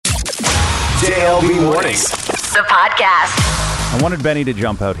JLB Mornings. The podcast. I wanted Benny to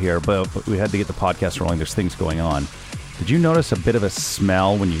jump out here, but we had to get the podcast rolling. There's things going on. Did you notice a bit of a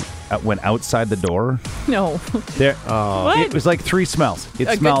smell when you went outside the door? No. There, What? It was like three smells. It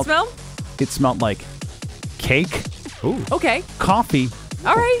A smelled, good smell? It smelled like cake, Okay. coffee,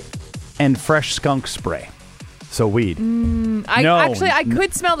 All right. and fresh skunk spray. So weed. I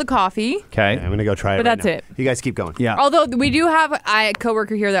could smell the coffee. Okay. I'm going to go try it But right that's now. it. You guys keep going. Yeah. Although we do have a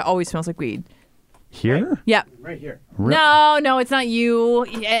coworker here that always smells like weed. Here? Yeah. Right here. No, it's not you.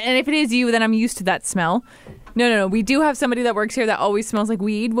 And if it is you, then I'm used to that smell. No. We do have somebody that works here that always smells like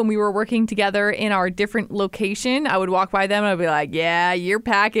weed. When we were working together in our different location, I would walk by them and I'd be like, yeah, you're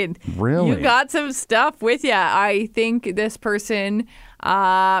packing. Really? You got some stuff with you. I think this person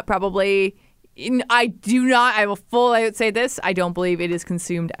probably... I will full out say this. I don't believe it is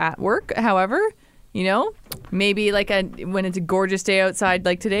consumed at work. However, maybe like when it's a gorgeous day outside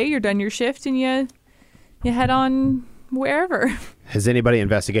like today, you're done your shift and you head on wherever. Has anybody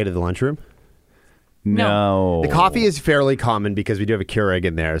investigated the lunchroom? No. The coffee is fairly common because we do have a Keurig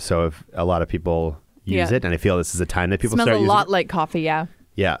in there. So if a lot of people use Yeah. it, and I feel this is a time that people Smells start a using lot it. like coffee, yeah.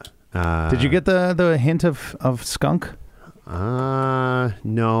 Yeah. Did you get the hint of skunk?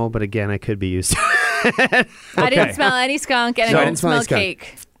 No, but again, I could be used to I didn't smell any skunk and So I didn't smell skunk.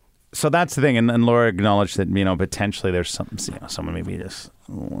 cake. So that's the thing, and Laura acknowledged that potentially there's someone maybe just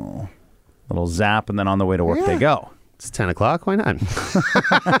a little zap, and then on the way to work they go. It's 10 o'clock. Why not?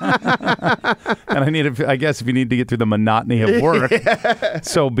 And I guess if you need to get through the monotony of work,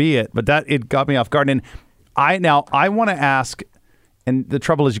 so be it. But it got me off guard. And I want to ask, and the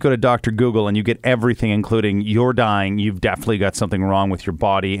trouble is you go to Dr. Google and you get everything, including you're dying, you've definitely got something wrong with your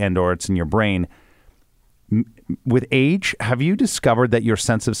body and or it's in your brain. With age, have you discovered that your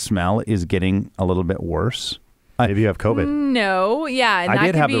sense of smell is getting a little bit worse? Maybe you have COVID. No, yeah. And I that did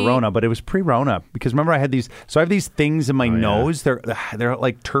could have the be- Rona, but it was pre-Rona because remember I had these. So I have these things in my nose. They're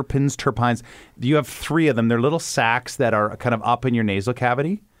like terpines. You have three of them. They're little sacs that are kind of up in your nasal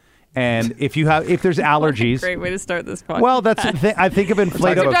cavity. And if there's allergies, Great way to start this podcast. well, that's the thing. I think of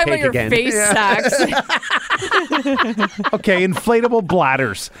inflatable. You're talking about cake your again. face sacks. Okay, inflatable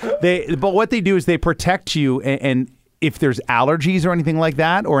bladders. But what they do is they protect you, and if there's allergies or anything like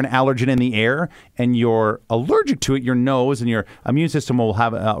that, or an allergen in the air, and you're allergic to it, your nose and your immune system will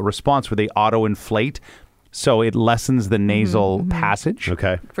have a response where they auto-inflate, so it lessens the nasal passage.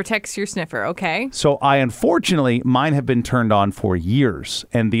 Okay. Protects your sniffer, okay? So unfortunately, mine have been turned on for years,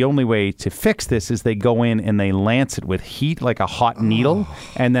 and the only way to fix this is they go in and they lance it with heat like a hot needle,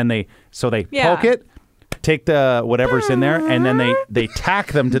 and then they Yeah. poke it. Take the whatever's in there, and then they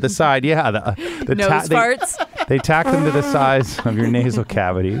tack them to the side. Yeah, the Nose farts. They tack them to the size of your nasal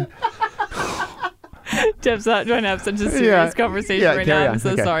cavity. Jeff's not trying to have such a serious conversation right now. carry I'm on.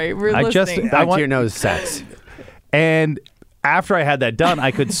 so Okay. sorry. We're I just- listening. Back want- to your nose sex. And after I had that done,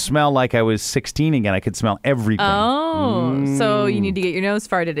 I could smell like I was 16 again. I could smell everything. Oh, so you need to get your nose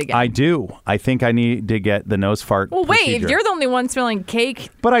farted again. I do. I think I need to get the nose fart. well, wait, procedure. if you're the only one smelling cake,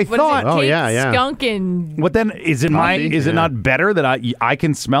 But I what is thought- it? Oh, Cake, yeah. skunk, and What then? Is it Coffee? Is it Yeah. not better that I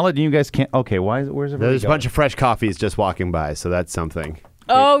can smell it and you guys can't? Okay, where's everybody There's a going? bunch of fresh coffees just walking by, so that's something.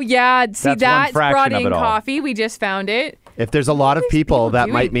 oh yeah, see That's one that's fraction brought of in it all. coffee. We just found it. If there's a lot of people, that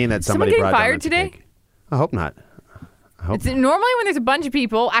doing? might mean that Someone somebody getting brought fired donuts and today? cake. I hope not. It's normally when there's a bunch of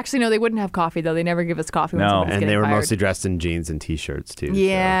people. Actually, no, they wouldn't have coffee though. They never give us coffee when No. someone's And getting they were fired. mostly dressed in jeans and t-shirts too. so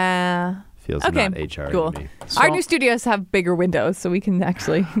Yeah. feels Okay. not HR Cool. to me. Our new studios have bigger windows, so we can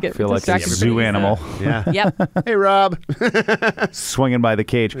actually get I feel like a distracted zoo pretty animal Yeah. easily. Yep. Hey, Rob. swinging by the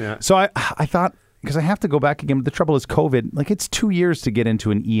cage. Yeah. So I thought, because I have to go back again. But the trouble is COVID. Like it's 2 years to get into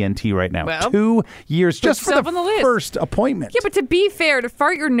an ENT right now. Well, 2 years just for yourself the on the list. first appointment. Yeah, but to be fair, to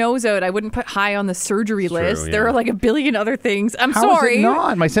fart your nose out, I wouldn't put high on the surgery list. yeah. There are like a billion other things. I'm How is sorry. it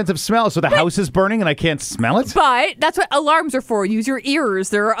not? My sense of smell. So the house is burning and I can't smell it? But that's what alarms are for. Use your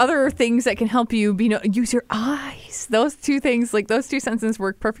ears. There are other things that can help you. Use your eyes. Those two things, like those two sentences,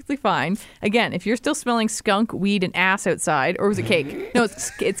 work perfectly fine. Again, if you're still smelling skunk, weed, and ass outside, or was it cake? No,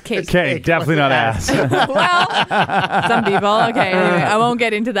 it's cake. Okay, definitely not ass. Well, some people. Okay, anyway, I won't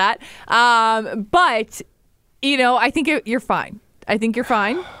get into that. But I think you're fine. I think you're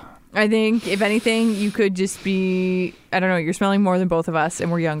fine. I think, if anything, you could just be, I don't know, you're smelling more than both of us,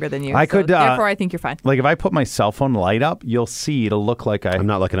 and we're younger than you. Therefore, I think you're fine. Like if I put my cell phone light up, you'll see it'll look like I'm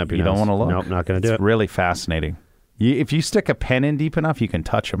not looking up your You don't nose. want to look? Nope, not going to do It's it. really fascinating. If you stick a pen in deep enough, you can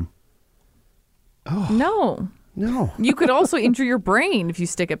touch them. No. No. You could also injure your brain if you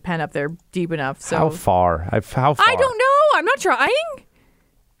stick a pen up there deep enough. So How far? How far? I don't know. I'm not trying.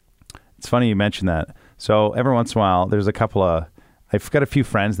 It's funny you mentioned that. So every once in a while, there's a couple of I've got a few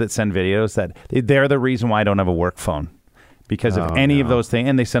friends that send videos that they're the reason why I don't have a work phone. Because of any of those things,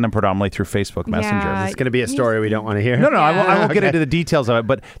 and they send them predominantly through Facebook Messenger. Yeah. It's going to be a story we don't want to hear. No, I won't get Okay. into the details of it,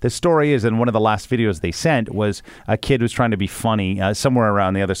 but the story is, in one of the last videos they sent was a kid was trying to be funny somewhere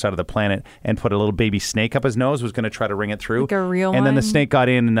around the other side of the planet and put a little baby snake up his nose, was going to try to ring it through. Like a real And then the one? snake got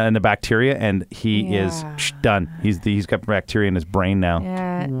in the bacteria, and he is done. He's got bacteria in his brain now.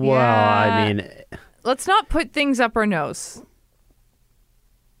 Yeah. Well, I mean, let's not put things up our nose.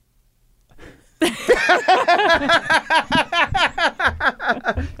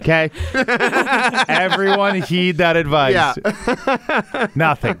 okay. Everyone heed that advice. Yeah.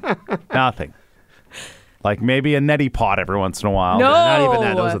 Nothing. Like maybe a neti pot every once in a while. No. Not even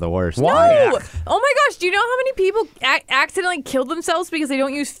that. Those are the worst. Why? No. Oh my gosh, do you know how many people accidentally killed themselves because they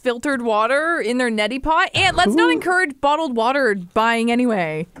don't use filtered water in their neti pot? And let's not encourage bottled water buying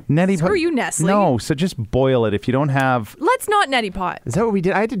anyway. Neti Screw pot. you, Nestle. No, so just boil it if you don't have. Let's not neti pot. Is that what we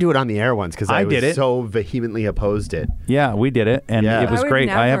did? I had to do it on the air once because I did was it. so vehemently opposed it. Yeah, we did it, and Yeah. it was I would great.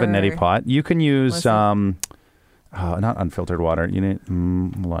 I have a never neti pot. You can use listen. not unfiltered water. You need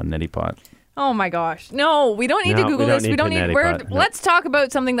hold on, neti pot. Oh my gosh. No, we don't need No, to Google we don't this. need We don't the need. neti pot. No. Let's talk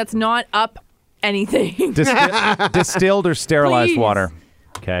about something that's not up anything. Distilled or sterilized Please. water.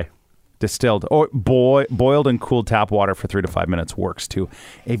 Okay. Distilled or boiled and cooled tap water for 3 to 5 minutes works too.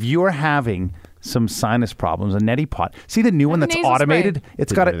 If you're having some sinus problems, a neti pot. See the new one a that's nasal automated? spray. It's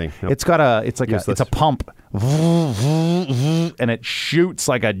Didn't got do a. anything. Nope. It's got a. It's like Useless. it's a pump, and it shoots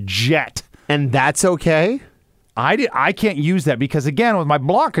like a jet. And that's okay? I can't use that because, again, with my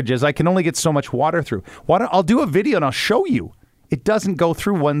blockages, I can only get so much water through. I'll do a video and I'll show you. It doesn't go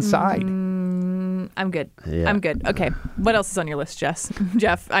through one side. I'm good. Yeah. I'm good. Okay. What else is on your list, Jess?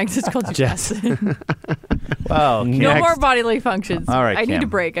 Jeff. I just called you Jess. Well, No more bodily functions. All right, I need Cam. a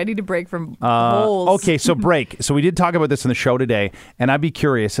break. I need a break from holes. Okay, so break. So we did talk about this in the show today, and I'd be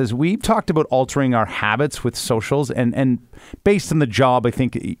curious, as we've talked about altering our habits with socials, and based on the job, I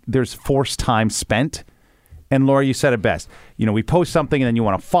think there's forced time spent. And Laura, you said it best. You know, we post something and then you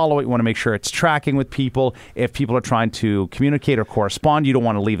want to follow it. You want to make sure it's tracking with people. If people are trying to communicate or correspond, you don't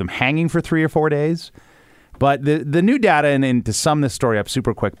want to leave them hanging for 3 or 4 days. But the new data, and to sum this story up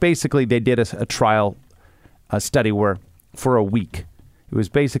super quick, basically they did a trial study where for a week, it was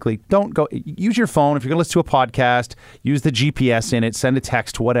basically use your phone. If you're going to listen to a podcast, use the GPS in it, send a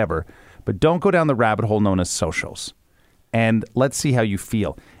text, whatever. But don't go down the rabbit hole known as socials. And let's see how you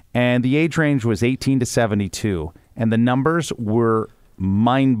feel. And the age range was 18 to 72. And the numbers were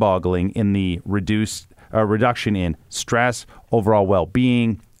mind-boggling in the reduction in stress, overall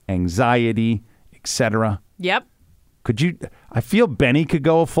well-being, anxiety, etc. Yep. I feel Benny could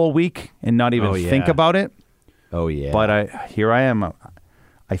go a full week and not even think about it. Oh, yeah. But here I am.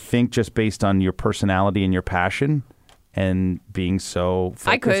 I think just based on your personality and your passion and being so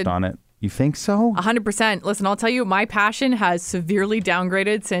I focused could. on it. You think so? 100%. Listen, I'll tell you, my passion has severely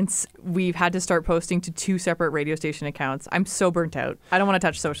downgraded since we've had to start posting to 2 separate radio station accounts. I'm so burnt out. I don't want to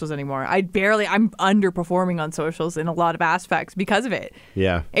touch socials anymore. I'm underperforming on socials in a lot of aspects because of it.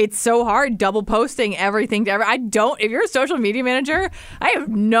 Yeah. It's so hard double posting everything to if you're a social media manager, I have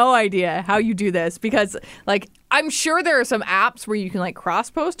no idea how you do this because I'm sure there are some apps where you can cross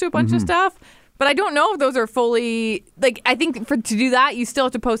post to a bunch of stuff. But I don't know if those are fully, I think to do that, you still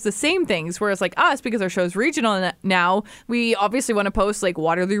have to post the same things. Whereas us, because our show's regional now, we obviously want to post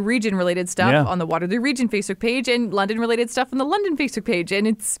Waterloo Region related stuff on the Waterloo Region Facebook page and London related stuff on the London Facebook page.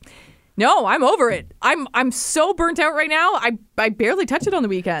 And no, I'm over it. I'm so burnt out right now. I barely touch it on the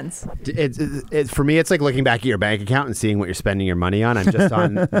weekends. For me, it's like looking back at your bank account and seeing what you're spending your money on. I'm just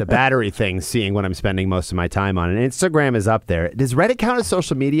on the battery thing, seeing what I'm spending most of my time on. And Instagram is up there. Does Reddit count as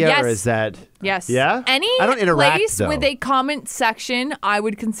social media? Yes. Or is that... Yes. Yeah? Any I don't interact, place though. with a comment section, I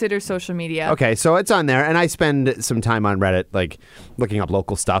would consider social media. Okay, so it's on there, and I spend some time on Reddit, looking up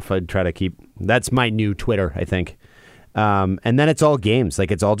local stuff. I'd try to keep... That's my new Twitter, I think. And then it's all games.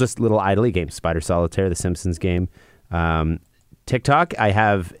 It's all just little idly games. Spider Solitaire, The Simpsons game. TikTok, I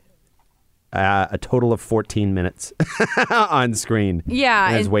have a total of 14 minutes on screen. Yeah.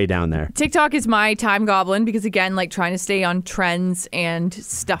 And it's way down there. TikTok is my time goblin because, again, trying to stay on trends and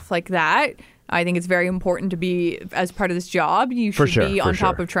stuff like that. I think it's very important to be, as part of this job, you should be on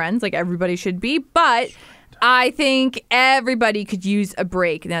top of trends like everybody should be. But I think everybody could use a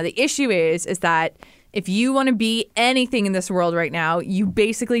break. Now, the issue is that if you want to be anything in this world right now, you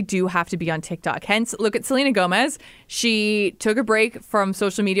basically do have to be on TikTok. Hence, look at Selena Gomez. She took a break from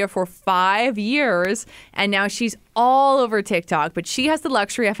social media for 5 years, and now she's all over TikTok. But she has the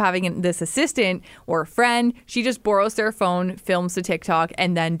luxury of having this assistant or a friend. She just borrows their phone, films the TikTok,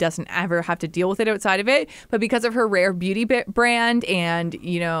 and then doesn't ever have to deal with it outside of it. But because of her rare beauty brand and,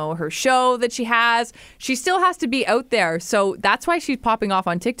 you know, her show that she has, she still has to be out there. So that's why she's popping off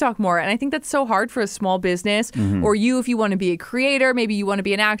on TikTok more. And I think that's so hard for a small business or you, if you want to be a creator, maybe you want to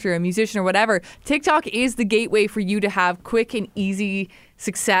be an actor, a musician, or whatever. TikTok is the gateway for you to have quick and easy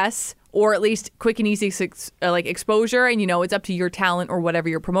success, or at least quick and easy exposure. And, you know, it's up to your talent or whatever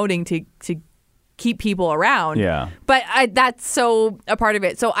you're promoting to keep people around. Yeah. But that's so a part of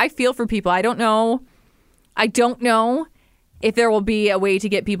it. So I feel for people. I don't know if there will be a way to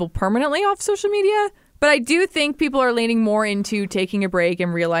get people permanently off social media. But I do think people are leaning more into taking a break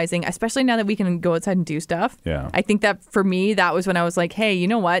and realizing, especially now that we can go outside and do stuff. Yeah. I think that for me, that was when I was like, hey, you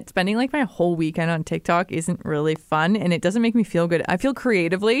know what? Spending like my whole weekend on TikTok isn't really fun, and it doesn't make me feel good. I feel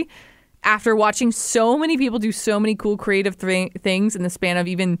creatively after watching so many people do so many cool creative things in the span of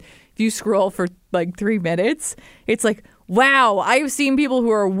even if you scroll for like 3 minutes, it's like, wow, I've seen people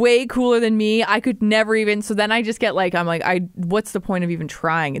who are way cooler than me. I could never even. So then I just get like, what's the point of even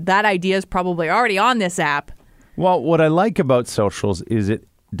trying? That idea is probably already on this app. Well, what I like about socials is it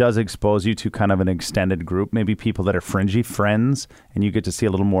does expose you to kind of an extended group, maybe people that are fringy friends, and you get to see a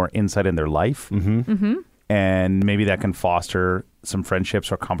little more insight in their life. And maybe that can foster some friendships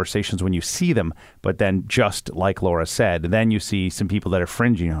or conversations when you see them. But then just like Laura said, then you see some people that are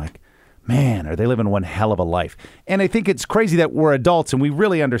fringy and you're like, man, are they living one hell of a life? And I think it's crazy that we're adults and we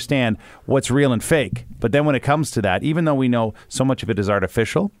really understand what's real and fake. But then when it comes to that, even though we know so much of it is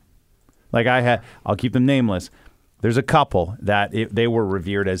artificial, like I'll keep them nameless. There's a couple that they were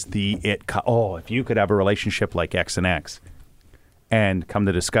revered as the it. If you could have a relationship like X and X, and come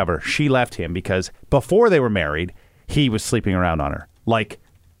to discover she left him because before they were married, he was sleeping around on her. Like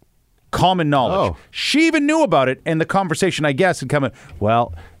common knowledge. Oh. She even knew about it, and the conversation, I guess, had come in,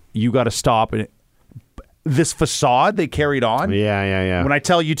 well, you got to stop. And this facade they carried on. Yeah. When I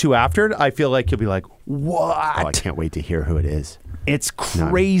tell you two after it, I feel like you'll be like, what? Oh, I can't wait to hear who it is. It's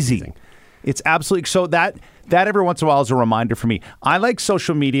crazy. It's absolutely so that every once in a while is a reminder for me. I like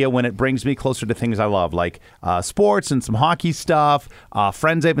social media when it brings me closer to things I love, like sports and some hockey stuff,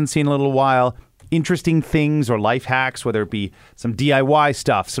 friends I haven't seen in a little while, interesting things or life hacks, whether it be some DIY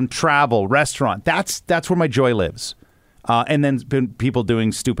stuff, some travel, restaurant. That's where my joy lives. And then people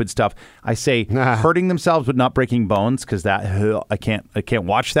doing stupid stuff. I say hurting themselves but not breaking bones because that I can't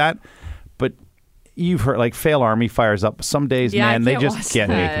watch that. But you've heard like Fail Army fires up some days, man. They just get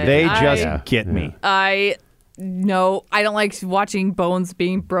me. They just get me. No, I don't like watching bones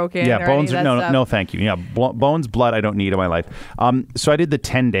being broken. Yeah, or bones. Any of that stuff. No, thank you. Yeah, bones, blood. I don't need in my life. So I did the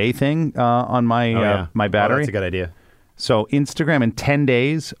 10-day thing on my my battery. Oh, that's a good idea. So Instagram in 10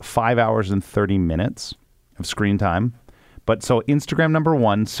 days, 5 hours and 30 minutes of screen time. But so Instagram number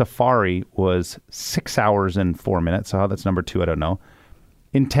 1, Safari was 6 hours and 4 minutes. So how that's number 2, I don't know.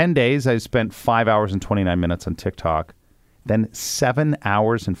 In 10 days, I spent 5 hours and 29 minutes on TikTok. Then 7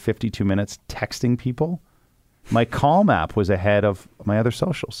 hours and 52 minutes texting people. My Calm app was ahead of my other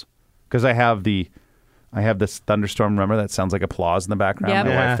socials because I have this thunderstorm. Remember that sounds like applause in the background. Yep.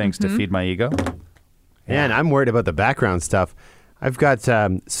 My Yeah. wife thinks to feed my ego. Yeah, and I'm worried about the background stuff. I've got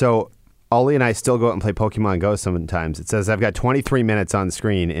so Ollie and I still go out and play Pokemon Go sometimes. It says I've got 23 minutes on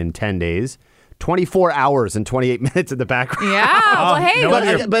screen in 10 days. 24 hours and 28 minutes in the background. Yeah. Well,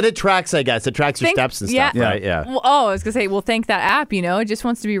 hey. But it tracks, I guess. It tracks your steps and stuff, right? Yeah. Well, I was going to say, well, thank that app, it just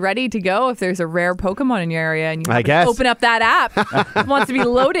wants to be ready to go if there's a rare Pokemon in your area and you I guess. open up that app. It wants to be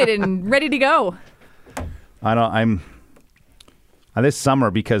loaded and ready to go. I'm this summer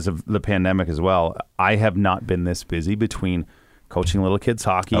because of the pandemic as well. I have not been this busy between coaching little kids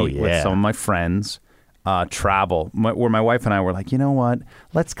hockey with some of my friends. Travel, where my wife and I were like, you know what?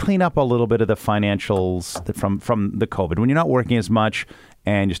 Let's clean up a little bit of the financials from the COVID. When you're not working as much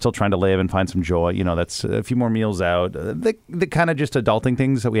and you're still trying to live and find some joy, that's a few more meals out. The kind of just adulting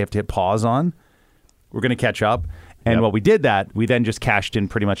things that we have to hit pause on. We're going to catch up. And while we did that, we then just cashed in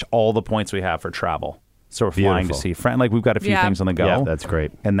pretty much all the points we have for travel. So we're flying to see friends. Like we've got a few things on the go. Yeah, that's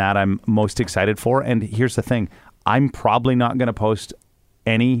great. And that I'm most excited for. And here's the thing. I'm probably not going to post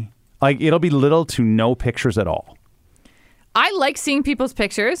any... it'll be little to no pictures at all. I like seeing people's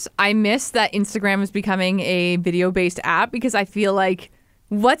pictures. I miss that Instagram is becoming a video-based app because I feel like,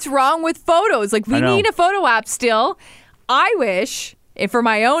 what's wrong with photos? Like, we need a photo app still. I wish, for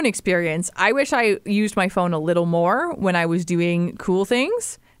my own experience, I wish I used my phone a little more when I was doing cool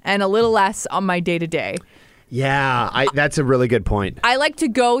things and a little less on my day-to-day. Yeah, that's a really good point. I like to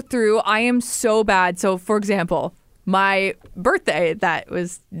go through, I am so bad. So, for example... my birthday, that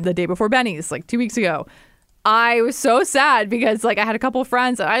was the day before Benny's, like 2 weeks ago. I was so sad because like I had a couple of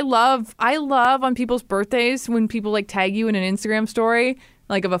friends that I love on people's birthdays when people like tag you in an Instagram story,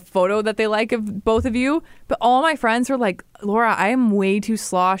 like of a photo that they like of both of you. But all my friends were like, Laura, I am way too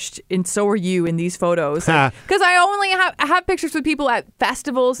sloshed, and so are you in these photos. Because I only have pictures with people at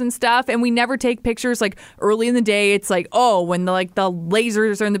festivals and stuff, and we never take pictures like early in the day. It's like, oh, when the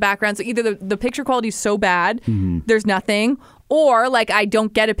lasers are in the background. So either the picture quality is so bad, there's nothing. Or like I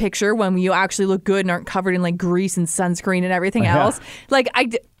don't get a picture when you actually look good and aren't covered in like grease and sunscreen and everything else. Like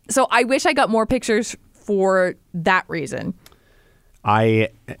so I wish I got more pictures for that reason.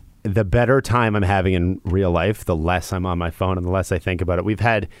 The better time I'm having in real life, the less I'm on my phone and the less I think about it. We've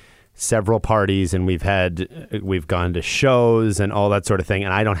had several parties and we've gone to shows and all that sort of thing,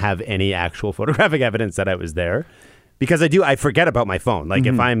 and I don't have any actual photographic evidence that I was there. Because I forget about my phone. Like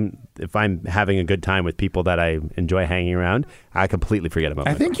if I'm having a good time with people that I enjoy hanging around, I completely forget about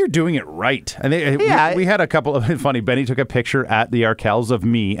my phone. I think you're doing it right. I think we had a couple of funny. Benny took a picture at the Arkells of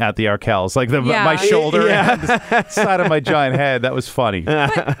me at the Arkells, like my shoulder and the side of my giant head. That was funny.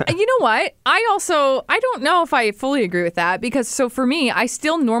 But you know what? I don't know if I fully agree with that, because so for me, I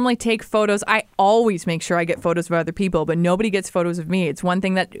still normally take photos. I always make sure I get photos of other people, but nobody gets photos of me. It's one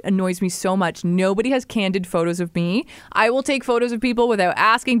thing that annoys me so much. Nobody has candid photos of me. I will take photos of people without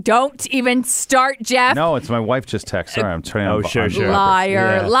asking. Don't even start, Jeff. No, it's my wife just texted. Sorry, I'm trying to... sure.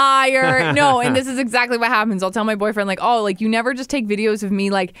 Liar. No, and this is exactly what happens. I'll tell my boyfriend, like, oh, like, you never just take videos of me,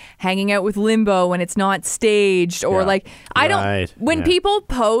 like, hanging out with Limbo when it's not staged. Or, like, I don't... When people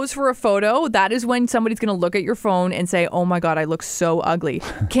pose for a photo, that is when somebody's going to look at your phone and say, oh, my God, I look so ugly.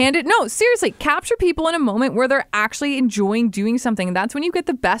 Candid... No, seriously, capture people in a moment where they're actually enjoying doing something. And that's when you get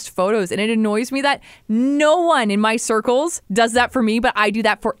the best photos. And it annoys me that no one in my circles does that for me, but I do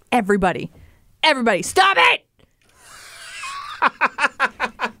that for everybody. Everybody, stop it!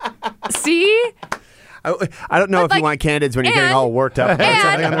 See? I don't know if you want candids when you're getting all worked up about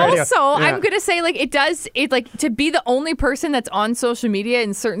something on the radio. Also, I'm going to say, like, it like to be the only person that's on social media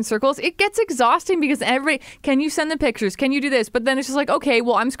in certain circles, it gets exhausting because everybody, can you send the pictures? Can you do this? But then it's just like, okay,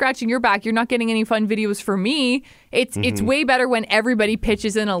 well, I'm scratching your back. You're not getting any fun videos for me. It's way better when everybody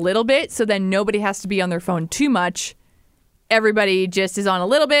pitches in a little bit, so then nobody has to be on their phone too much. Everybody just is on a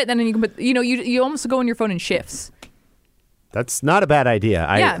little bit, then you can put, you almost go on your phone in shifts. That's not a bad idea.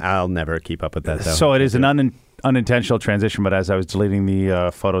 I'll never keep up with that, though. So it is an unintentional transition, but as I was deleting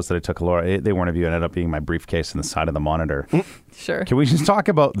the photos that I took of Laura, they weren't of you. It ended up being my briefcase in the side of the monitor. Sure. Can we just talk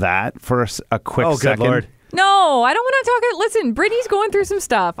about that for a quick second? Good Lord. No, I don't want to talk. Listen, Brittany's going through some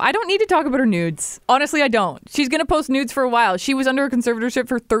stuff. I don't need to talk about her nudes. Honestly, I don't. She's going to post nudes for a while. She was under a conservatorship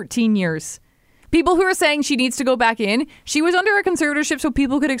for 13 years. People who are saying she needs to go back in, she was under a conservatorship so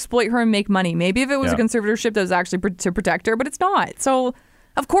people could exploit her and make money. Maybe if it was a conservatorship that was actually to protect her, but it's not. So,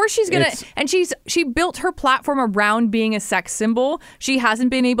 of course she's going to... And she built her platform around being a sex symbol. She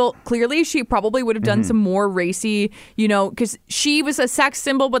hasn't been able... Clearly, she probably would have done some more racy, because she was a sex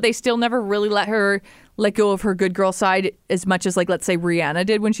symbol, but they still never really let her let go of her good girl side as much as, like, let's say Rihanna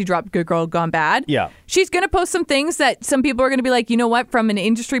did when she dropped Good Girl Gone Bad. Yeah. She's going to post some things that some people are going to be like, you know what, from an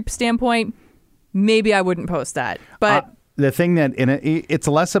industry standpoint... Maybe I wouldn't post that, but the thing that it's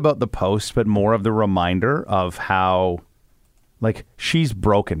less about the post, but more of the reminder of how, like, she's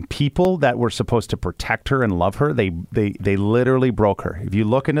broken. People that were supposed to protect her and love her, they literally broke her. If you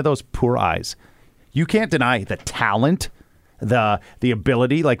look into those poor eyes, you can't deny the talent, the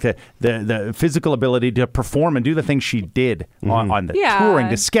ability, like the physical ability to perform and do the things she did on the touring,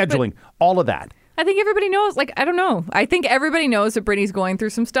 the scheduling, all of that. I think everybody knows, like, I don't know. I think everybody knows that Brittany's going through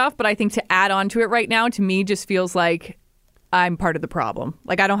some stuff, but I think to add on to it right now, to me, just feels like I'm part of the problem.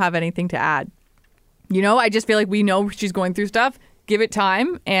 Like, I don't have anything to add. I just feel like we know she's going through stuff. Give it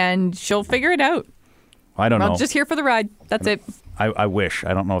time, and she'll figure it out. I don't know. I'm just here for the ride. That's it. I wish.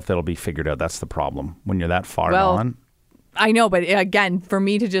 I don't know if that'll be figured out. That's the problem. When you're that far gone. I know, but again, for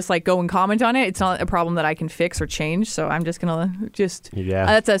me to just like go and comment on it, it's not a problem that I can fix or change. So I'm just gonna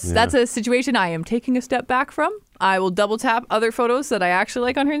that's a situation I am taking a step back from. I will double tap other photos that I actually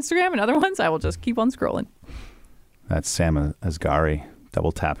like on her Instagram, and other ones I will just keep on scrolling. That's Sam Asghari.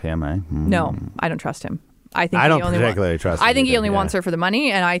 Double tap him, eh? No, I don't trust him. I don't particularly trust him. I think he only wants her for the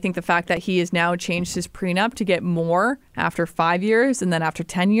money, and I think the fact that he has now changed his prenup to get more after 5 years and then after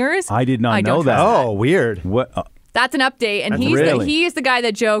 10 years. I did not know that. Oh, weird. What? That's an update, and he is the guy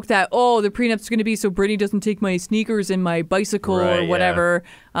that joked that, the prenup's going to be so Brittany doesn't take my sneakers and my bicycle or whatever.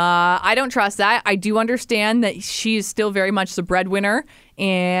 Yeah. I don't trust that. I do understand that she is still very much the breadwinner,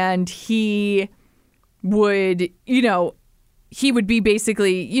 and he would be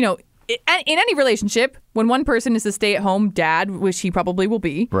basically, in any relationship, when one person is a stay-at-home dad, which he probably will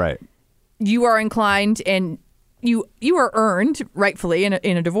be, Right. you are inclined and you are earned rightfully in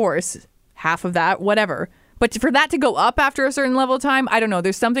a divorce, half of that, whatever. But for that to go up after a certain level of time, I don't know.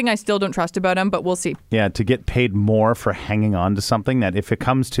 There's something I still don't trust about him, but we'll see. Yeah, to get paid more for hanging on to something that if it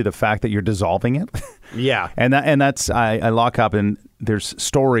comes to the fact that you're dissolving it. Yeah. And that's I lock up and there's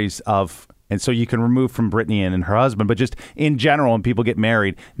stories of, and so you can remove from Brittany and her husband, but just in general, when people get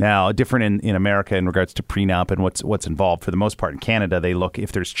married now, different in America in regards to prenup and what's involved. For the most part in Canada, they look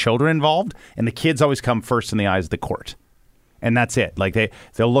if there's children involved, and the kids always come first in the eyes of the court. And that's it. Like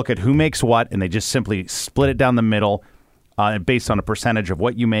they'll look at who makes what, and they just simply split it down the middle based on a percentage of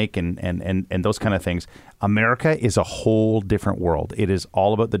what you make and those kind of things. America is a whole different world. It is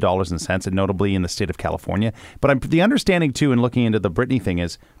all about the dollars and cents, and notably in the state of California. But the understanding, too, in looking into the Brittany thing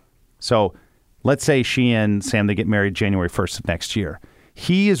is, so let's say she and Sam, they get married January 1st of next year.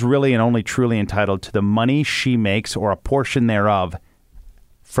 He is really and only truly entitled to the money she makes or a portion thereof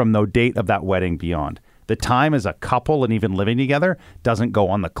from the date of that wedding beyond. The time as a couple and even living together doesn't go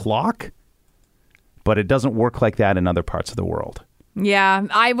on the clock, but it doesn't work like that in other parts of the world. Yeah,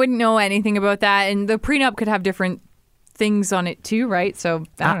 I wouldn't know anything about that. And the prenup could have different things on it too, right? So,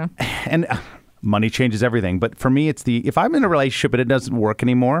 I don't know. And money changes everything. But for me, it's if I'm in a relationship and it doesn't work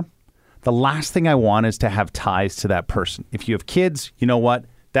anymore, the last thing I want is to have ties to that person. If you have kids, you know what?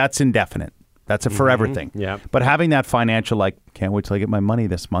 That's indefinite. That's a forever thing. Yeah. But having that financial, like, can't wait till I get my money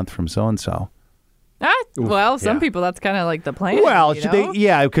this month from so-and-so. Well, some yeah. people, that's kind of like the plan. Well, you know?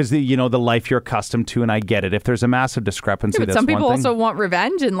 because the life you're accustomed to, and I get it. If there's a massive discrepancy, But that's some people one thing. also want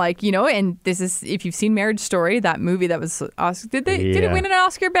revenge, and and this is, if you've seen Marriage Story, that movie that was did it Yeah. win an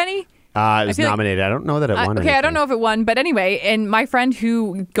Oscar, Benny? It was feel like- nominated. I don't know that it won. Okay, I don't know if it won, but anyway, and my friend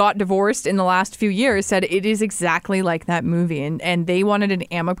who got divorced in the last few years said it is exactly like that movie, and they wanted an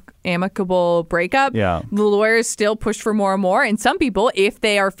amicable breakup. Yeah. The lawyers still pushed for more and more, and some people, if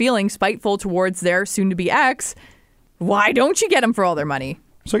they are feeling spiteful towards their soon-to-be ex, why don't you get them for all their money?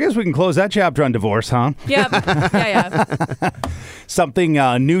 So I guess we can close that chapter on divorce, huh? Yep. yeah. Something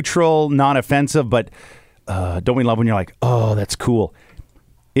neutral, non-offensive, but don't we love when you're like, oh, that's cool.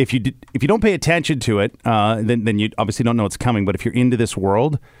 If you don't pay attention to it, then you obviously don't know what's coming. But if you're into this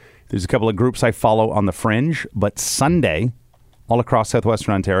world, there's a couple of groups I follow on the fringe. But Sunday, all across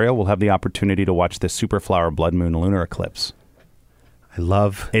southwestern Ontario, we'll have the opportunity to watch the Superflower Blood Moon lunar eclipse. I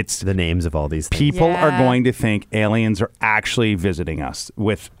love the names of all these things. People are Yeah. going to think aliens are actually visiting us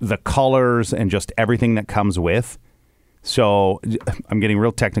with the colors and just everything that comes with. So I'm getting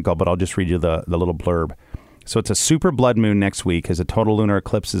real technical, but I'll just read you the little blurb. So it's a super blood moon next week as a total lunar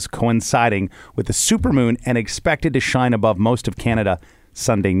eclipse is coinciding with the supermoon and expected to shine above most of Canada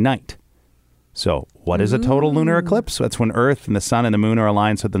Sunday night. So what is a total lunar eclipse? That's when Earth and the sun and the moon are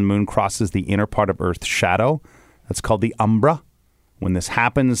aligned so the moon crosses the inner part of Earth's shadow. That's called the umbra. When this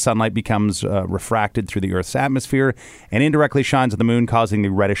happens, sunlight becomes refracted through the Earth's atmosphere and indirectly shines on the moon, causing the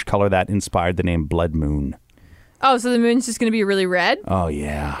reddish color that inspired the name blood moon. Oh, so the moon's just going to be really red? Oh,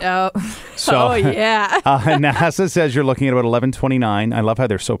 yeah. Oh, So, oh yeah. NASA says you're looking at about 11:29. I love how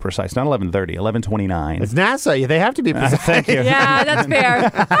they're so precise. Not 11:30, 11:29. It's NASA. They have to be precise. Thank you. Yeah, that's fair. You know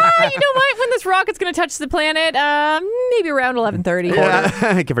what? When this rocket's going to touch the planet, maybe around 11:30.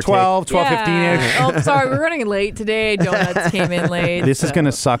 Yeah. Give or 12, 12:15-ish. Oh, sorry, we're running late today. Donuts came in late. This is so. going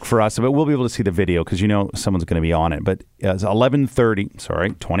to suck for us, but we'll be able to see the video because someone's going to be on it. But it's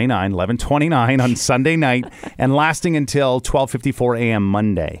 11:29 on Sunday night and lasting until 12:54 a.m.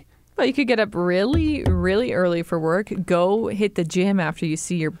 Monday. Well, you could get up really, really early for work. Go hit the gym after you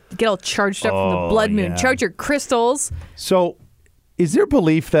see get all charged up from the blood moon. yeah. Charge your crystals. So, is there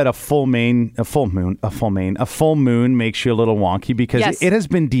belief that a full moon makes you a little wonky? Because Yes. it has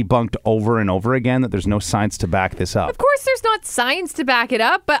been debunked over and over again that there's no science to back this up. Of course, there's not science to back it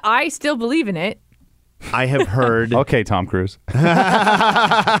up, but I still believe in it. I have heard. Okay, Tom Cruise. He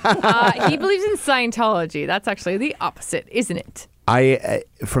believes in Scientology. That's actually the opposite, isn't it?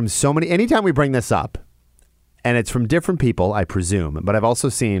 From so many, anytime we bring this up, and it's from different people, I presume, but I've also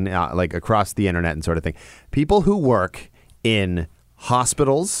seen like across the internet and sort of thing, people who work in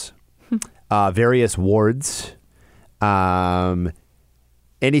hospitals, various wards,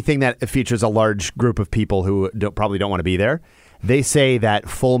 anything that features a large group of people who probably don't want to be there. They say that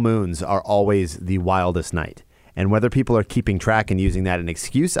full moons are always the wildest night. And whether people are keeping track and using that as an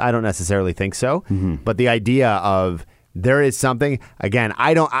excuse, I don't necessarily think so. But the idea of there is something, again,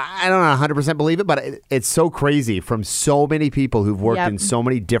 I don't 100% believe it, but it's so crazy from so many people who've worked in so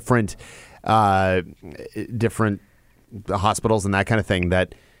many different hospitals and that kind of thing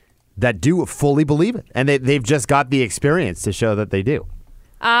that do fully believe it. And they've just got the experience to show that they do.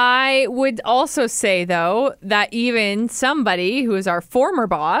 I would also say, though, that even somebody who is our former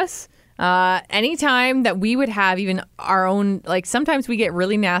boss, anytime that we would have even our own, like sometimes we get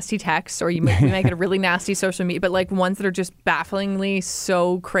really nasty texts or we might get a really nasty social media, but like ones that are just bafflingly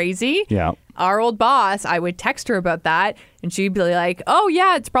so crazy. Yeah. Our old boss, I would text her about that and she'd be like, oh,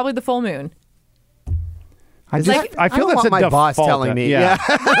 yeah, it's probably the full moon. I feel don't that's want a my default. boss telling me. Yeah,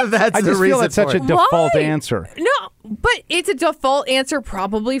 that's I the just reason feel it's such for a it. default Why? answer. No, but it's a default answer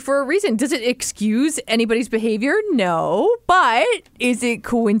probably for a reason. Does it excuse anybody's behavior? No. But is it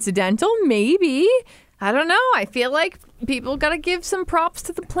coincidental? Maybe. I don't know. I feel like people got to give some props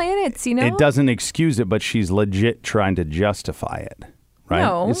to the planets, you know? It doesn't excuse it, but she's legit trying to justify it. Right?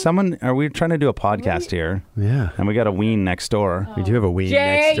 No. Are we trying to do a podcast here? Yeah, And we got a ween next door. we do have a ween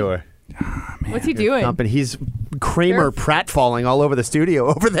Jay! next door. What's he doing? But he's Kramer Pratt falling all over the studio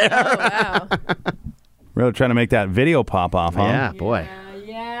over there. Oh, wow. Really trying to make that video pop off, huh? Yeah, boy.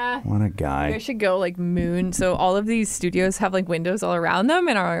 Yeah. What a I guy. should go like moon. So all of these studios have like windows all around them.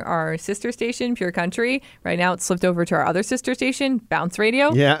 And our sister station, Pure Country, right now it's flipped over to our other sister station, Bounce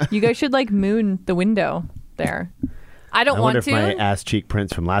Radio. Yeah. You guys should like moon the window there. I don't I wonder want if to. my ass cheek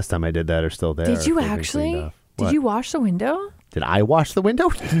prints from last time I did that are still there. Did you if they've been actually? cleaned off. Did What? you wash the window? Did I wash the window?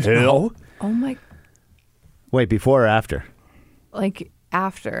 No. Oh my! Wait, before or after? Like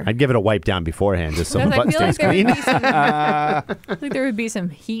after. I'd give it a wipe down beforehand just so the Because I button feel like stays there clean. would be some. I feel like there would be some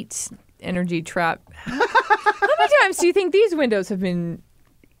heat energy trap. How many times do you think these windows have been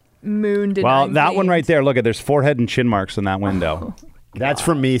mooned? And Well, that one uncleaned? right there, look at there's forehead and chin marks in that window. That's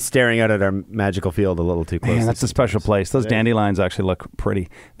from me staring out at our magical field a little too close. Man, that's a special place. Those dandelions actually look pretty.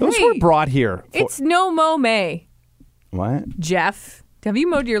 Those Hey, were brought here. It's no mow May, What? Jeff. Have you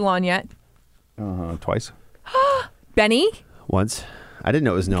mowed your lawn yet, Twice? Benny? Once. I didn't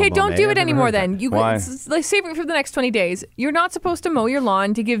know it was no Okay, mow don't May. do I've it never anymore heard then. that. You Why? like save it for the next 20 days. You're not supposed to mow your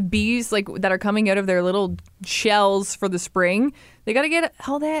lawn to give bees like that are coming out of their little shells for the spring. They got to get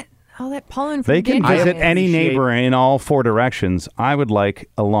all that pollen from They can dandelions. visit any appreciate- neighbor in all four directions. I would like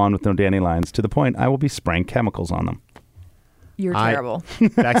a lawn with no dandelions to the point I will be spraying chemicals on them. You're I- terrible.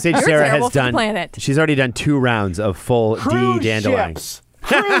 Backstage You're Sarah terrible has for the done. planet. She's already done 2 rounds of full D dandelion.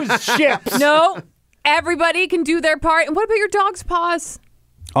 Cruise ships. No, everybody can do their part. And what about your dog's paws?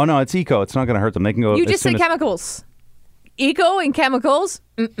 Oh no, it's eco. It's not going to hurt them. They can go. You as just soon say as- chemicals. Eco and chemicals?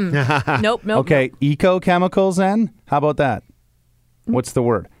 Nope. Okay, eco chemicals. Then how about that? What's the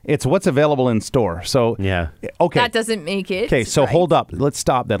word? It's what's available in store. So Yeah. Okay. That doesn't make it. Okay, so right. hold up. Let's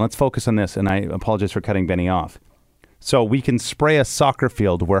stop then. Let's focus on this. And I apologize for cutting Benny off. So we can spray a soccer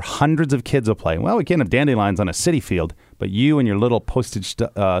field where hundreds of kids will play. Well, we can't have dandelions on a city field, but you and your little postage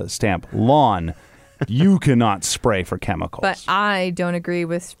stamp lawn, you cannot spray for chemicals. But I don't agree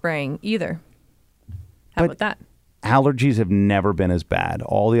with spraying either. How But- about that? Allergies have never been as bad.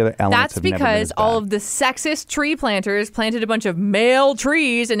 All the other elements That's have never been because as bad. all of the sexist tree planters planted a bunch of male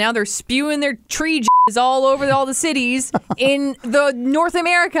trees and now they're spewing their tree all over all the cities in the North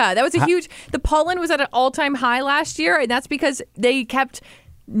America. That was a huge. The pollen was at an all-time high last year, and that's because they kept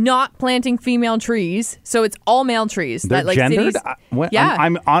not planting female trees. So it's all male trees. They're that like gendered. cities, Yeah,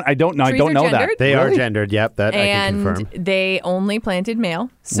 I don't know. I Trees don't are know that. gendered? They are Really? gendered. Yep, that I can and confirm. they only planted male.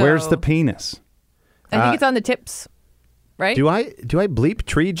 So Where's the penis? I think it's on the tips, right? Do I bleep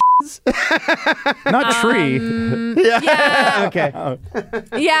tree? Not tree. Yeah, Okay.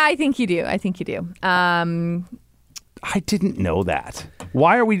 yeah. I think you do. I think you do. I didn't know that.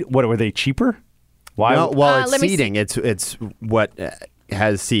 Why are we? What were they cheaper? Why? No, well, it's let me see. seeding. It's what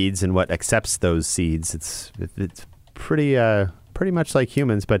has seeds and what accepts those seeds. It's pretty much like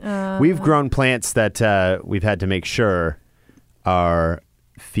humans, but we've grown plants that we've had to make sure are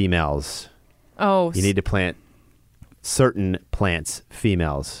females. Oh, You need to plant certain plants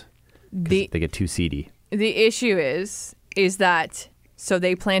females the they get too seedy. the issue is that so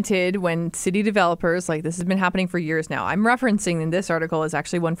they planted when city developers, like this has been happening for years now. I'm referencing in this article is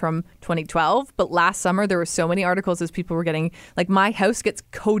actually one from 2012, but last summer there were so many articles as people were getting like my house gets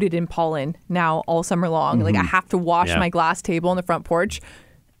coated in pollen now all summer long. Like I have to wash Yeah. my glass table on the front porch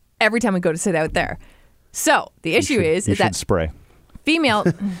every time I go to sit out there. So the issue you is should that spray. female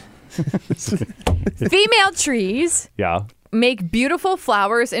trees Yeah. make beautiful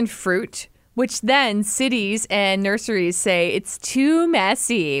flowers and fruit, which then cities and nurseries say it's too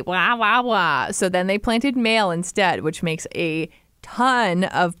messy. Wah, wah, wah. So then they planted male instead, which makes a ton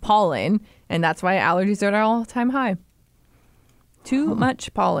of pollen. And that's why allergies are at an all-time high. Too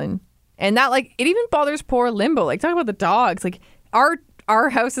much pollen. And that, like, it even bothers poor Limbo. Like, talk about the dogs. Like, our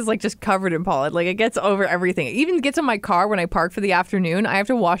house is, like, just covered in pollen. Like, it gets over everything. It even gets in my car when I park for the afternoon. I have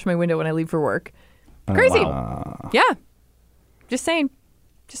to wash my window when I leave for work. Crazy. Yeah. Just saying.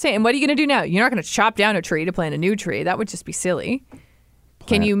 Just saying, what are you going to do now? You're not going to chop down a tree to plant a new tree. That would just be silly.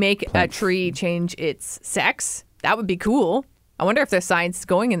 Can you make a tree change its sex? That would be cool. I wonder if there's science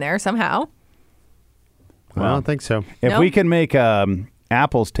going in there somehow. I don't think so. If No? we can make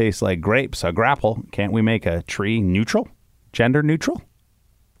apples taste like grapes, a grapple, can't we make a tree neutral? Gender neutral?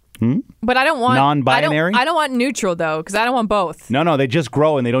 But I don't want Non-binary? I don't want neutral though, because I don't want both. No, they just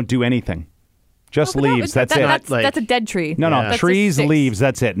grow and they don't do anything. Just But no, leaves. That's it. That's a dead tree. No, Yeah. no. That's Trees, just sticks. leaves.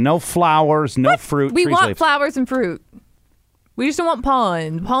 That's it. No flowers, no fruit. We trees, want leaves. flowers and fruit. We just don't want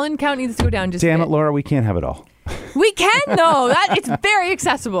pollen. Pollen count needs to go down just a Damn it, bit. Laura. We can't have it all. We can though. It's very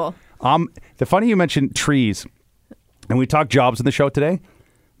accessible. The funny you mentioned trees, and we talked jobs in the show today.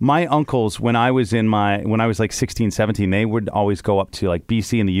 My uncles, when I was like 16, 17, they would always go up to like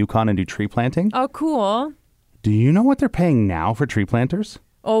BC and the Yukon and do tree planting. Oh, cool. Do you know what they're paying now for tree planters?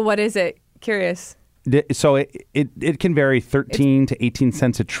 Oh, what is it? Curious. So it can vary 13 to 18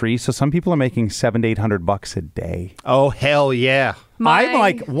 cents a tree. So some people are making $700 to $800 a day. Oh, hell yeah. I'm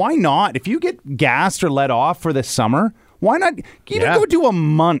like, why not? If you get gassed or let off for the summer, why not? Even Yeah. go do a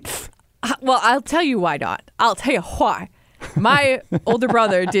month. Well, I'll tell you why not. I'll tell you why. My older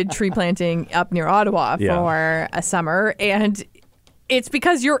brother did tree planting up near Ottawa Yeah. for a summer, and it's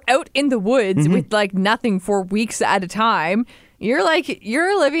because you're out in the woods with like nothing for weeks at a time. You're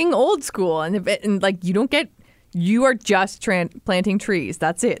living old school, and like you are just planting trees.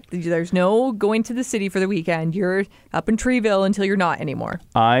 That's it. There's no going to the city for the weekend. You're up in Treeville until you're not anymore.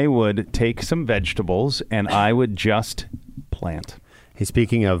 I would take some vegetables and I would just plant. Hey,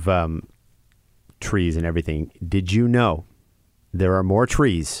 speaking of trees and everything, did you know there are more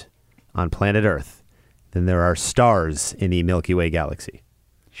trees on planet Earth than there are stars in the Milky Way galaxy?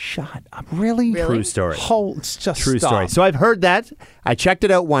 Shut up. Really? Really? True story. It's just True stop. story. So I've heard that. I checked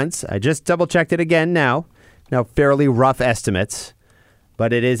it out once. I just double checked it again now. Now, fairly rough estimates,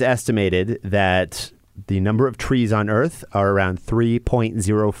 but it is estimated that the number of trees on Earth are around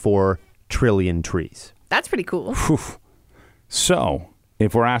 3.04 trillion trees. That's pretty cool. So,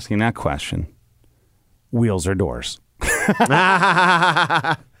 if we're asking that question, wheels or doors?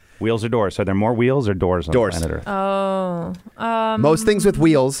 Wheels or doors? Are there more wheels or doors on Doors. planet Earth? Oh, Most things with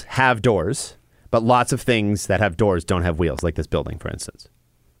wheels have doors, but lots of things that have doors don't have wheels, like this building, for instance.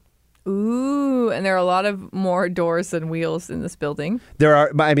 ooh, and there are a lot of more doors than wheels in this building.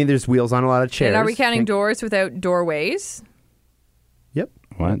 There's wheels on a lot of chairs. And are we counting doors without doorways? Yep.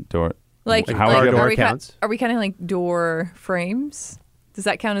 What? Door? Like, How car are door are we counts? are we counting like door frames? Does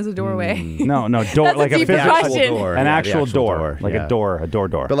that count as a doorway? No, door. That's a like a deeper physical question. door. Yeah, An the actual door. Like yeah. a door.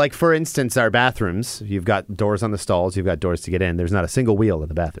 But like, for instance, our bathrooms, you've got doors on the stalls, you've got doors to get in. There's not a single wheel in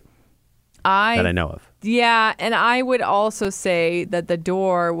the bathroom that I know of. Yeah, and I would also say that the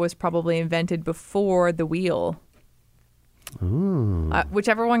door was probably invented before the wheel.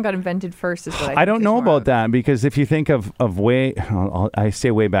 Whichever one got invented first is what I think I don't is know more about of. that because if you think of way, I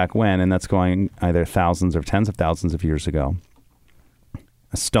say way back when, and that's going either thousands or tens of thousands of years ago.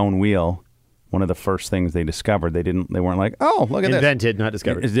 A stone wheel, one of the first things they discovered. They weren't like, oh, look at Invented, not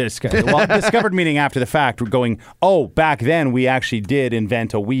discovered. this. Well, discovered meaning after the fact. We're going, oh, back then we actually did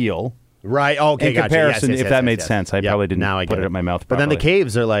invent a wheel. Right. Okay. In gotcha. comparison, Yes, if yes, that yes, made yes. sense, I Yep. probably didn't Now I put get it in my mouth But then the properly.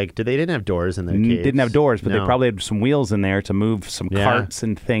 caves are like, they didn't have doors in their caves. Didn't have doors, but they No. probably had some wheels in there to move some Yeah. carts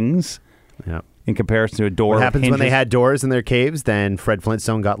and things. Yeah. In comparison to a door, What happens when they hinges. had doors in their caves? Then Fred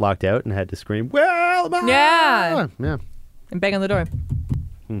Flintstone got locked out and had to scream, "Well, Yeah. yeah." And bang on the door.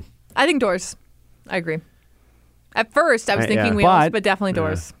 I think doors. I agree. At first, I was thinking yeah. wheels, but definitely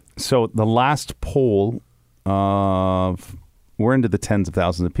doors. So the last poll of we're into the tens of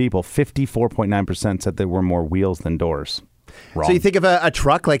thousands of people. 54.9% said there were more wheels than doors. Wrong. So you think of a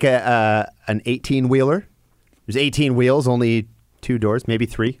truck like an 18 wheeler. There's 18 wheels, only 2 doors, maybe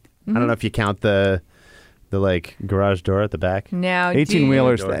 3. I don't know if you count the like garage door at the back. Now, 18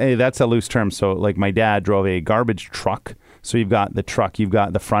 wheelers. Door. Hey, that's a loose term. So like my dad drove a garbage truck. So you've got the truck, you've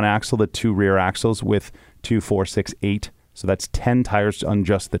got the front axle, the 2 rear axles with 2, 4, 6, 8. So that's 10 tires on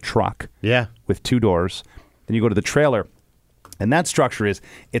just the truck. Yeah. With 2 doors. Then you go to the trailer. And that structure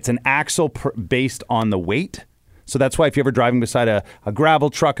it's an axle based on the weight. So that's why if you're ever driving beside a gravel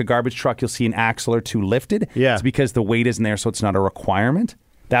truck, a garbage truck, you'll see an axle or 2 lifted. Yeah. It's because the weight isn't there, so it's not a requirement.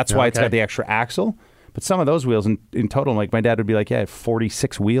 That's why it's Okay. got the extra axle. But some of those wheels in total, like my dad would be like, yeah, I have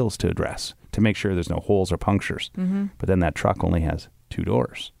 46 wheels to address to make sure there's no holes or punctures. But then that truck only has 2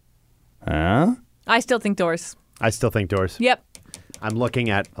 doors. Huh? I still think doors. I still think doors. Yep. I'm looking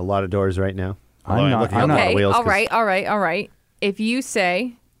at a lot of doors right now. I'm Although not- looking at I'm a lot not- of Okay. wheels All 'cause- right. If you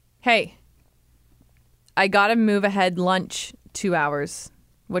say, hey, I got to move ahead lunch 2 hours,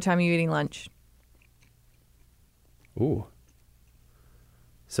 what time are you eating lunch? Ooh.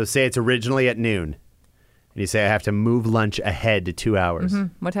 So say it's originally at noon, and you say I have to move lunch ahead to 2 hours.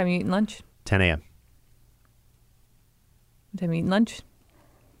 What time are you eating lunch? 10 a.m. What time are you eating lunch?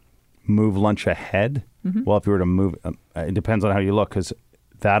 Move lunch ahead? Well, if you were to move, it depends on how you look, because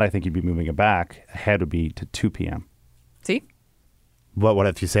that I think you'd be moving it back. Ahead would be to 2 p.m. See? What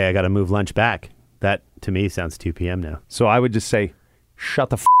if you say I got to move lunch back? That, to me, sounds 2 p.m. now. So I would just say, shut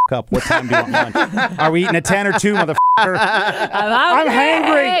the up. What time do you want lunch? Are we eating at 10 or 2, motherfucker? I'm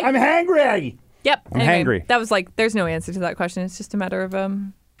hangry. I'm hangry. Yep. I'm hangry. That was like, there's no answer to that question. It's just a matter of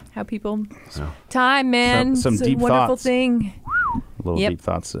how people... Time, man. Some it's deep a wonderful thoughts. thing. A little deep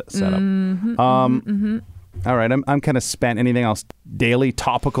thoughts set up. All right, I'm kind of spent. Anything else daily,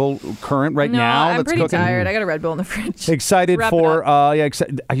 topical, current right now? I'm that's pretty cooking? tired. I got a Red Bull in the fridge. Excited Wrap for it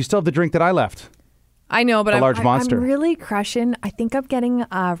up. you still have the drink that I left. I know, but The large monster. I'm really crushing. I think I'm getting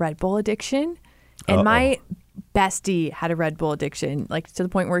a Red Bull addiction, and my bestie had a Red Bull addiction, like to the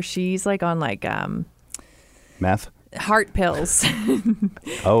point where she's like on like Meth. heart pills.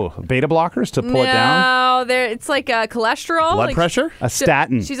 Beta blockers to pull it down. No, it's like cholesterol. Blood like, pressure? A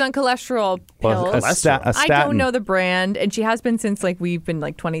statin. She's on cholesterol Well, pills. a statin. I don't know the brand, and she has been since like we've been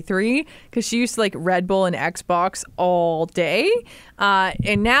like 23, because she used to like Red Bull and Xbox all day,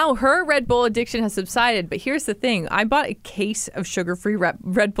 and now her Red Bull addiction has subsided. But here's the thing: I bought a case of sugar-free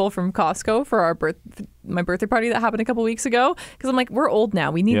Red Bull from Costco for my birthday party that happened a couple weeks ago, because I'm like, we're old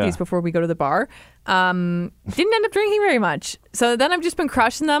now. We need these before we go to the bar. Didn't end up drinking very much, so then I've just been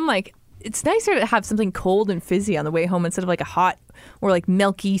crushing them. Like, it's nicer to have something cold and fizzy on the way home instead of like a hot or like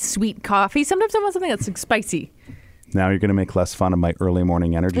milky sweet coffee. Sometimes I want something that's like spicy. Now you're going to make less fun of my early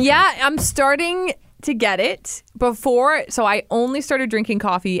morning energy. Yeah, drink. I'm starting to get it. So I only started drinking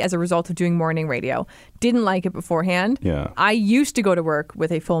coffee as a result of doing morning radio. Didn't like it beforehand. Yeah. I used to go to work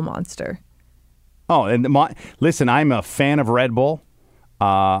with a full Monster. Oh, and listen, I'm a fan of Red Bull.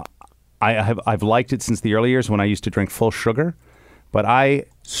 I've liked it since the early years when I used to drink full sugar, but I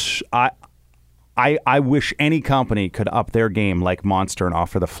wish any company could up their game like Monster and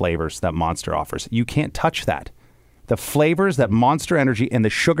offer the flavors that Monster offers. You can't touch that. The flavors that Monster Energy and the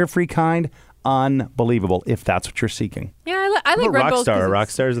sugar-free kind, unbelievable. If that's what you're seeking. Yeah, I like Red Bulls.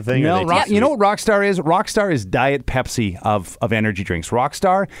 Rockstar is a thing. No, you know what Rockstar is? Rockstar is Diet Pepsi of energy drinks.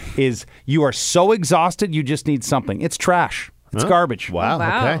 Rockstar is you are so exhausted you just need something. It's trash. It's garbage.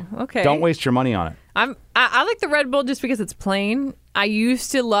 Wow. Okay. Don't waste your money on it. I like the Red Bull just because it's plain. I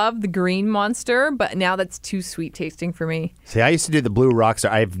used to love the green Monster, but now that's too sweet tasting for me. See, I used to do the Blue Rockstar.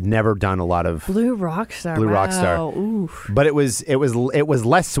 I've never done a lot of Blue Rockstar. Blue wow. Rockstar. Oof. But it was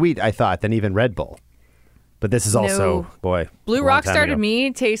less sweet, I thought, than even Red Bull. But this is also, boy, Blue a long time Rockstar ago. to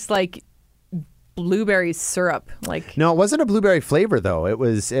me tastes like blueberry syrup. Like, No, it wasn't a blueberry flavor though. It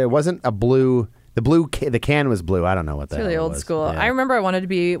wasn't a blue. The can was blue. I don't know what that. it's really old was. school. Yeah. I remember I wanted to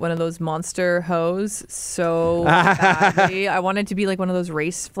be one of those Monster hoes so badly. I wanted to be like one of those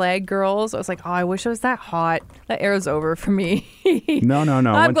race flag girls. I was like, oh, I wish I was that hot. That era's over for me. No.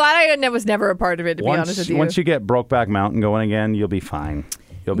 I'm glad I was never a part of it, to be honest with you. Once you get Brokeback Mountain going again, you'll be fine.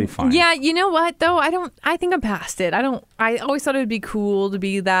 You'll be fine. Yeah, you know what though? I think I'm past it. I always thought it would be cool to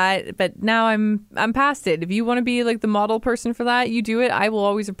be that, but now I'm past it. If you want to be like the model person for that, you do it. I will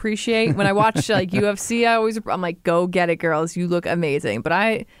always appreciate. When I watch like UFC, I'm like, go get it, girls. You look amazing.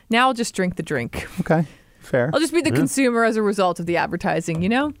 But I'll just drink the drink. Okay. Fair. I'll just be the consumer as a result of the advertising, you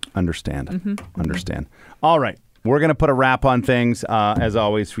know? Understand. Understand. All right. We're going to put a wrap on things. As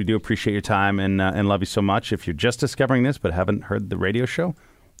always, we do appreciate your time and love you so much. If you're just discovering this but haven't heard the radio show,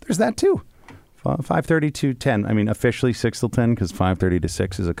 there's that too. 5:30 to 10. I mean, officially 6 till 10 because 5:30 to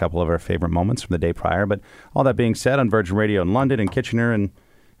 6 is a couple of our favorite moments from the day prior. But all that being said, on Virgin Radio in London and Kitchener, and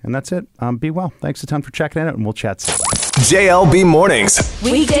that's it. Be well. Thanks a ton for checking it out, and we'll chat soon. JLB Mornings.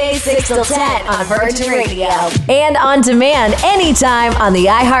 Weekdays 6 till 10 on Virgin Radio. And on demand anytime on the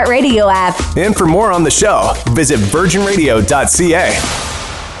iHeartRadio app. And for more on the show, visit virginradio.ca.